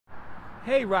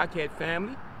Hey Rockhead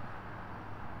family,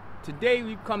 today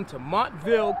we've come to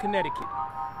Montville, Connecticut,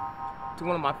 to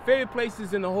one of my favorite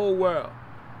places in the whole world.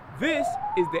 This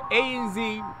is the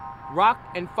A&Z Rock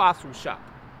and Fossil Shop.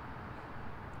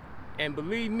 And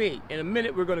believe me, in a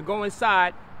minute we're going to go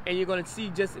inside and you're going to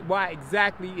see just why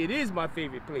exactly it is my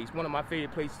favorite place, one of my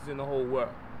favorite places in the whole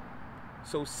world.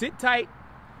 So sit tight,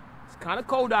 it's kind of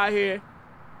cold out here.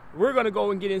 We're going to go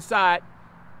and get inside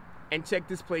and check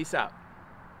this place out.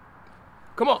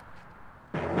 Come on.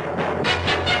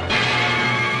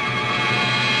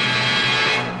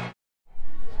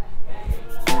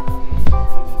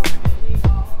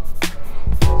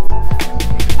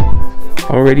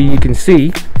 Already you can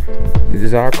see this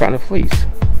is our kind of place.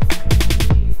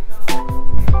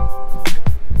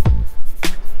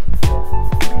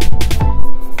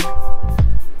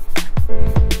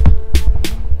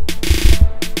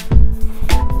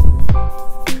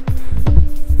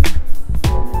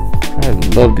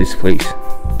 I love this place.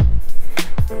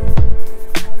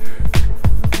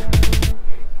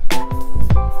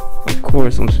 Of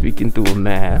course, I'm speaking through a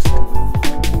mask,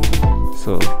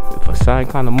 so if I sound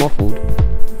kind of muffled,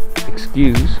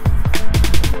 excuse.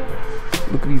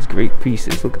 Look at these great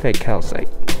pieces. Look at that calcite.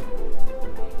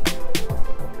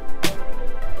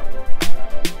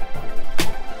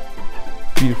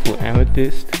 Beautiful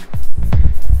amethyst.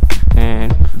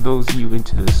 And for those of you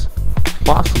into this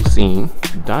fossil scene,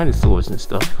 dinosaurs and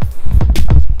stuff,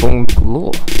 bone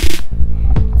galore.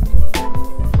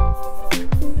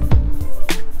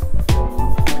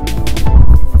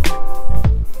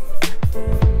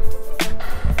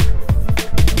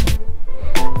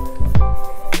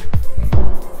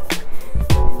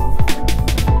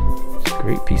 It's a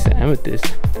great piece of amethyst.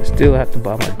 I still have to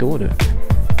buy my daughter.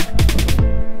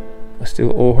 I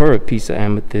still owe her a piece of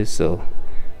amethyst, so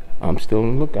I'm still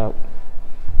on the lookout.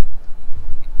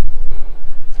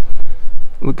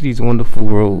 Look at these wonderful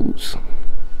rows.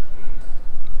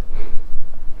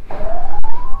 Look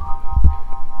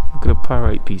at the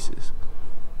pyrite pieces.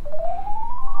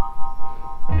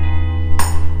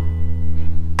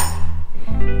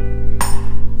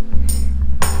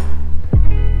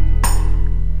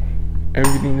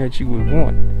 Everything that you would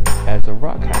want as a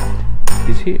rock hound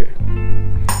is here.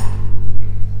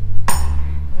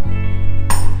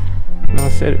 Now, I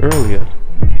said earlier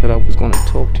that I was going to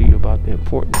talk to you about the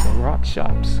importance of rock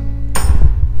shops.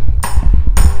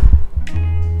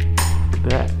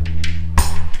 That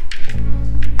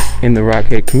in the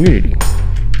Rockhead community.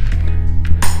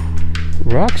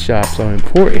 Rock shops are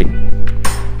important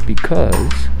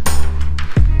because,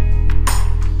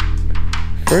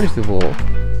 first of all,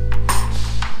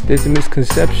 there's a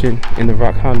misconception in the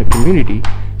Rockhounding community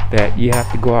that you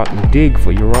have to go out and dig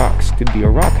for your rocks to be a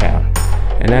rockhound,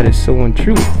 and that is so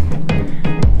untrue.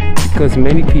 Because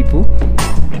many people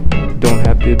don't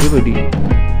have the ability,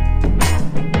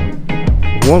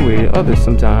 one way or the other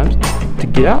sometimes, to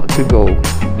get out to go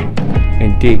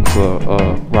and dig for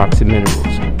rocks and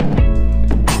minerals.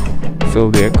 So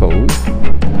there goes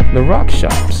the rock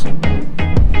shops.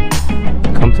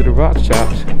 Come to the rock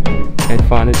shops and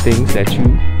find the things that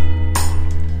you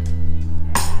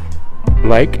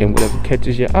like and whatever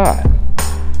catches your eye.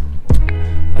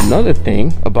 Another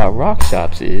thing about rock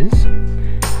shops is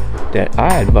that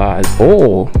I advise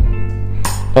all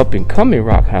up and coming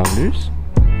rock hounders,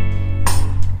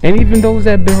 and even those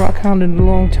that have been rock hounding a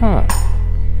long time,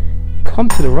 come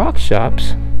to the rock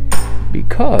shops,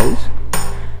 because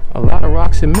a lot of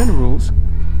rocks and minerals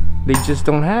they just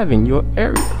don't have in your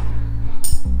area.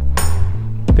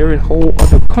 They're in whole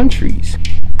other countries,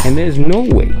 and there's no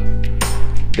way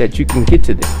that you can get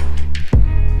to them.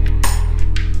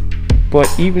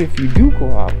 But even if you do go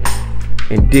out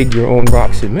and dig your own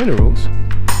rocks and minerals,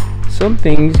 some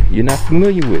things you're not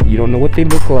familiar with. You don't know what they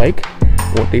look like,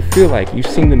 what they feel like. You've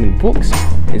seen them in books,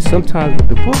 and sometimes with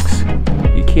the books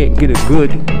you can't get a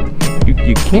good,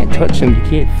 you can't touch them, you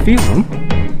can't feel them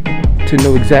to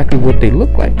know exactly what they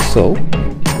look like. So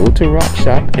you go to a rock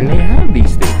shop and they have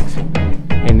these things,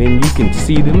 and then you can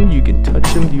see them, you can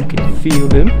touch them, you can feel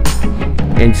them,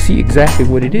 and see exactly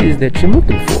what it is that you're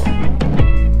looking for.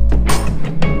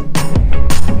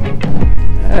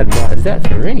 I advise that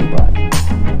for anybody.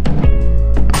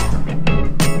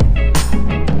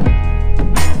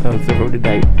 That was the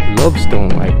rhododite love stone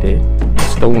right there. A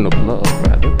stone of love,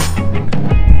 rather.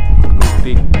 Those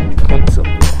big points up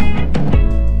there.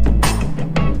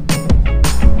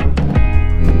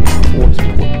 Quartz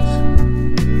points.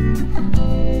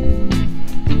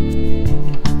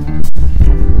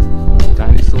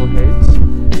 Dinosaur heads.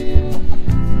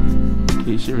 In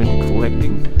case you're into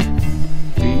collecting.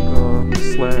 Big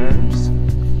slabs. I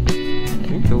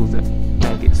think those are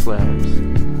agates. slabs.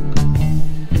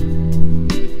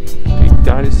 Big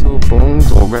dinosaur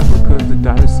bones or replicas of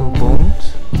dinosaur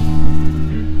bones.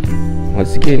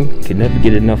 Once again, can never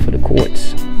get enough of the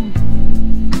quartz.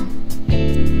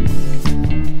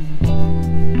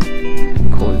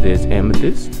 Of course, there's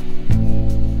amethyst.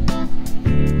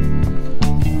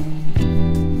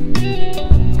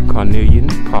 Carnelian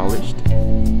polished.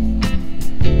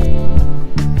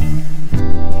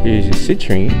 Here's your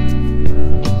citrine.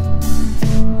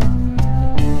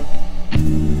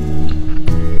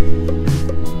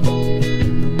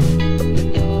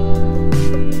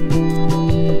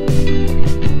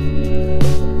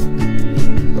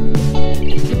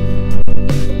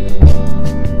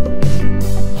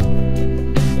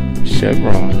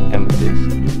 Chevron amethyst.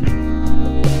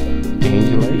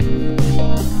 Angelite.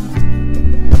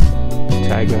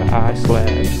 Tiger eye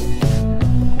slabs.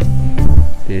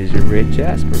 There's your red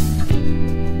jasper.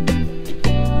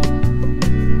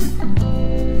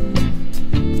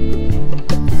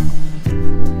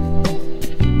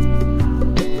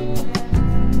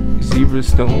 Zebra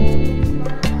stone.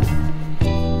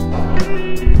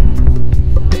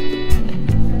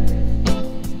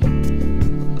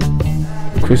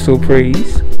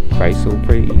 Chrysoprase.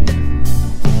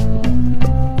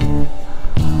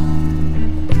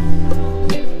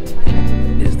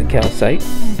 Is the calcite.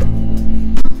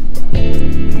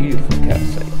 Beautiful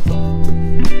calcite.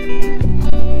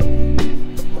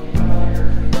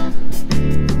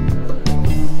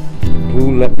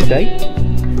 Blue lepidite.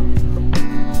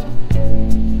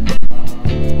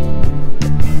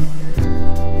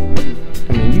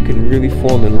 I mean, you can really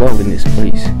fall in love in this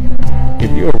place.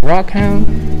 If you're a rock hound,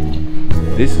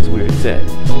 this is where it's at.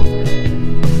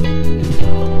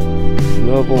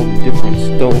 Love all the different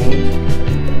stones.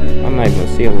 I'm not even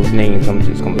gonna say all those names, I'm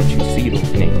just gonna let you see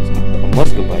those names. A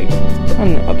muscovite,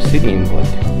 an obsidian, but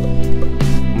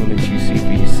I'm gonna let you see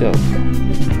for yourself.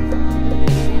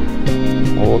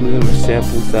 All of them are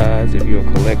sample size if you're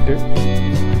a collector,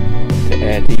 to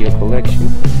add to your collection.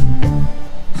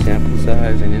 Sample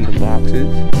size and in the boxes.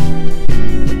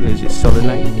 There's your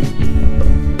selenite.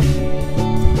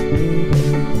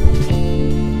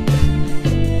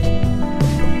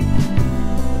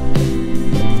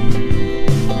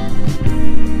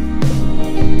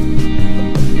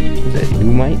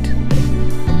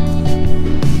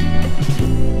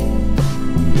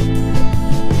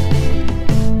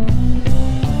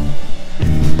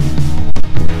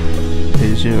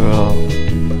 There's your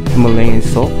Himalayan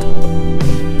salt.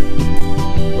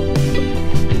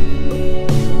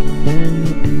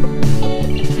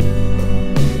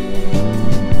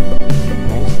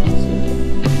 Nice pieces,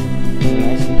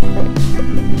 nicely pressed.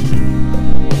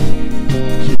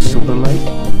 Just silver light.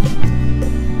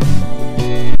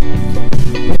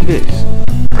 Look at this.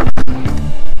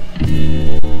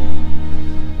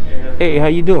 Hey, how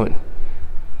you doing?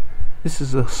 This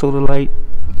is a sodalite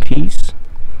piece,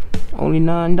 only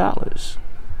 $9.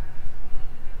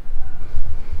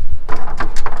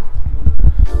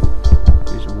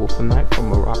 There's a wolfenite from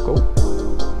Morocco.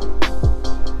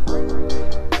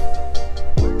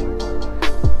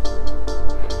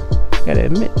 Gotta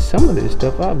admit, some of this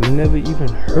stuff I've never even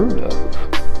heard of.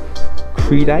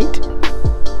 Creedite.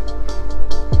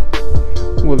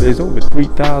 Well, there's over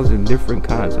 3,000 different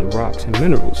kinds of rocks and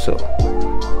minerals, so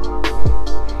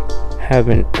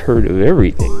haven't heard of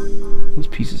everything. Those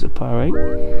pieces of pyrite.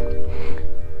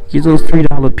 Here's those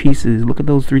 $3 pieces. Look at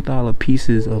those $3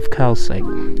 pieces of calcite.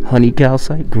 Honey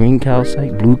calcite, green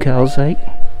calcite, blue calcite,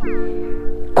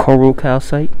 coral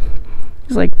calcite.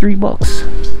 It's like $3.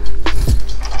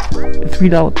 A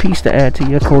 $3 piece to add to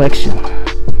your collection.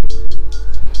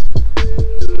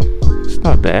 It's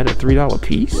not bad, a $3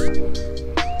 piece.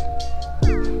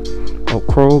 Oh,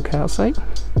 coral calcite.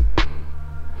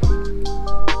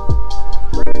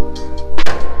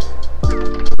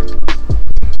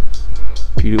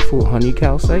 Beautiful honey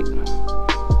calcite.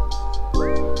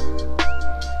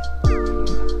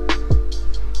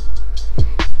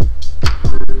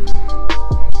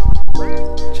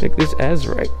 Check this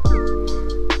azurite.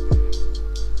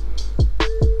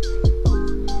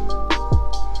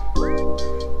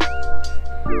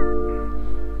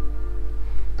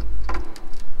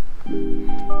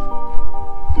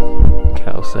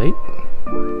 Calcite.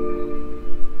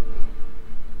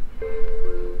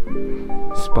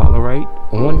 Sphalerite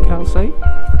on calcite.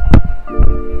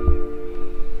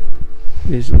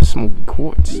 There's some smoky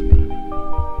quartz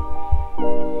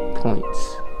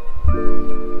points.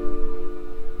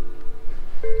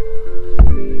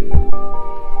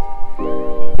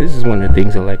 This is one of the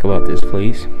things I like about this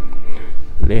place.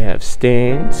 They have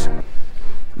stands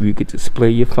where you can display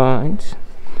your finds.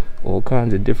 All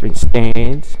kinds of different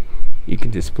stands. You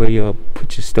can display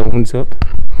put your stones up.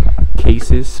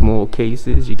 Cases, small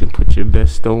cases, you can put your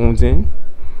best stones in.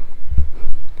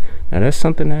 Now that's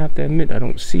something I have to admit I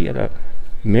don't see at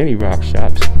many rock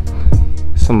shops.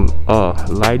 Some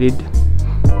lighted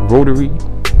rotary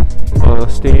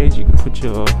stands. You can put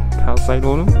your calcite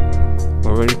on them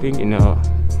or anything, and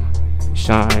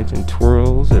shines and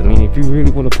twirls. I mean, if you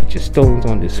really want to put your stones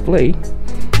on display,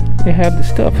 they have the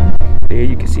stuff. There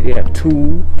you can see they have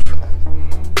tools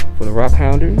for the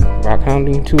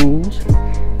rockhounding tools,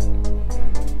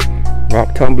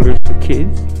 rock tumblers for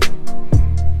kids.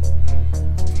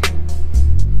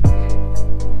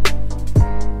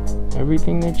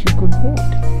 Everything that you could want.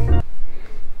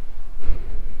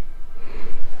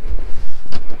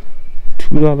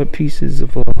 $2 pieces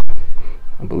of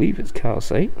I believe it's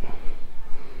calcite.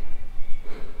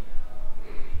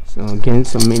 So again,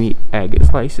 some mini agate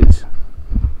slices.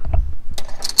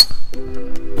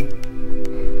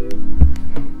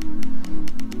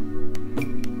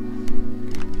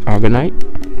 Argonite.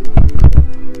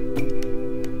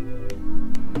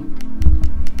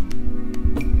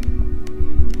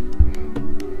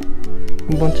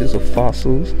 Bunches of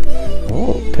fossils.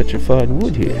 Oh, petrified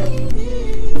wood here.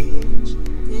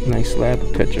 Nice slab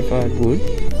of petrified wood.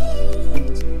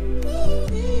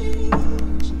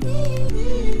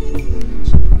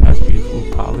 That's beautiful,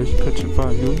 polished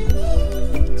petrified wood.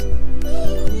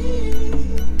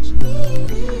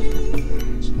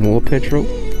 More petro.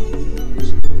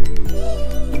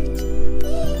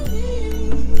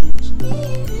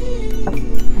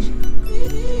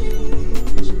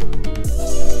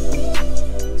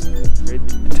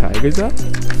 Tigers up.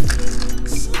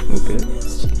 Okay.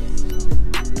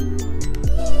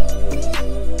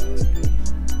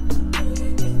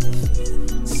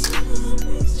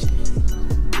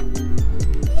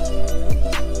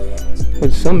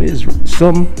 But some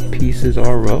pieces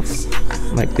are rough,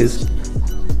 like this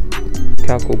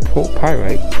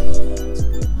chalcopyrite.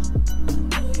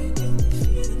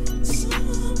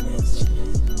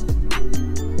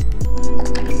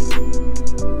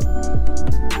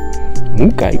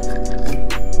 Mookite.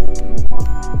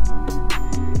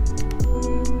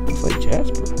 It's like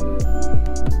Jasper.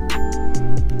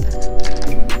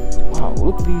 Wow,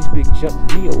 look at these big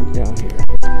geodes down here.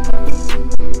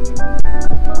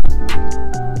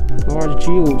 Large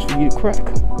geodes for you to crack.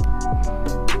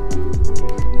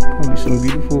 Probably some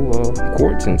beautiful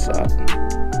quartz inside.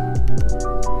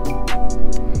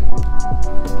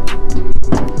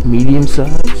 Medium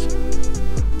size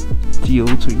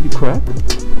geodes for you to crack.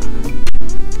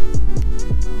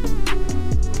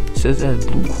 It says it has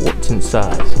blue quartz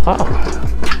inside. Wow.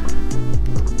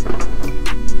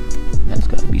 That's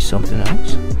got to be something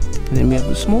else. And then we have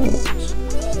the small ones.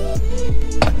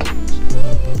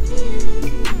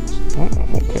 Oh,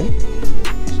 okay.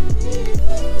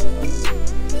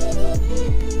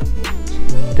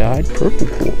 Dyed purple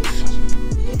quartz.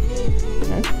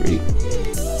 That's pretty.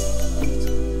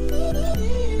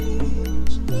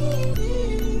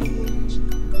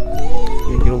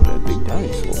 Can't get over that big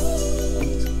dinosaur.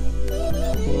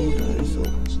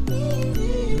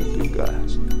 Big guy. Right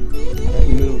in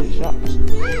the middle of the shop.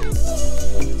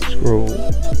 Scroll.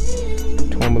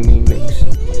 Tourmaline mix.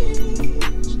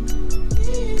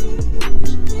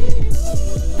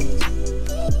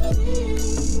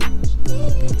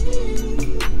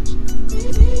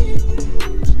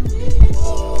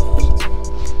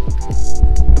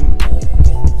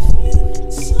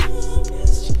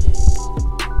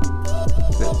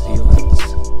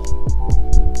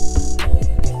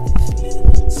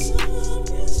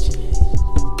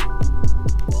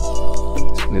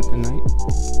 Smithonite.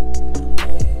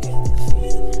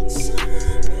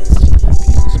 A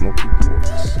piece of smoky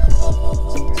quartz.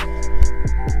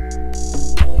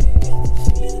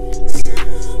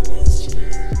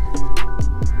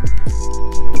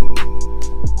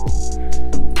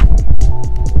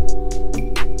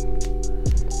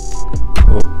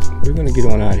 Well, we're gonna get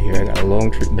on out of here. I got a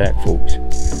long trip back, folks.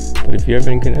 But if you're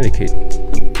ever in Connecticut,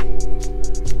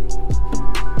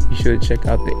 be sure to check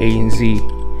out the A&Z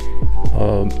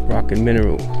rock and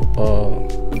mineral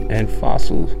and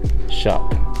fossil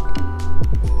shop.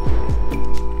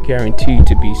 Guaranteed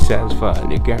to be satisfied.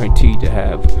 They're guaranteed to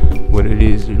have what it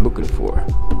is you're looking for.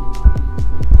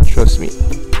 Trust me.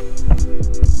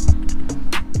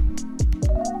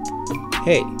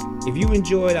 Hey, if you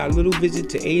enjoyed our little visit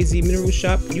to A&Z Mineral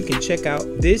Shop, you can check out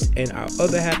this and our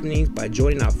other happenings by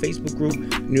joining our Facebook group,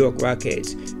 New York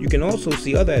Rockheads. You can also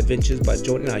see other adventures by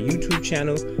joining our YouTube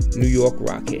channel, New York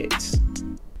Rockheads.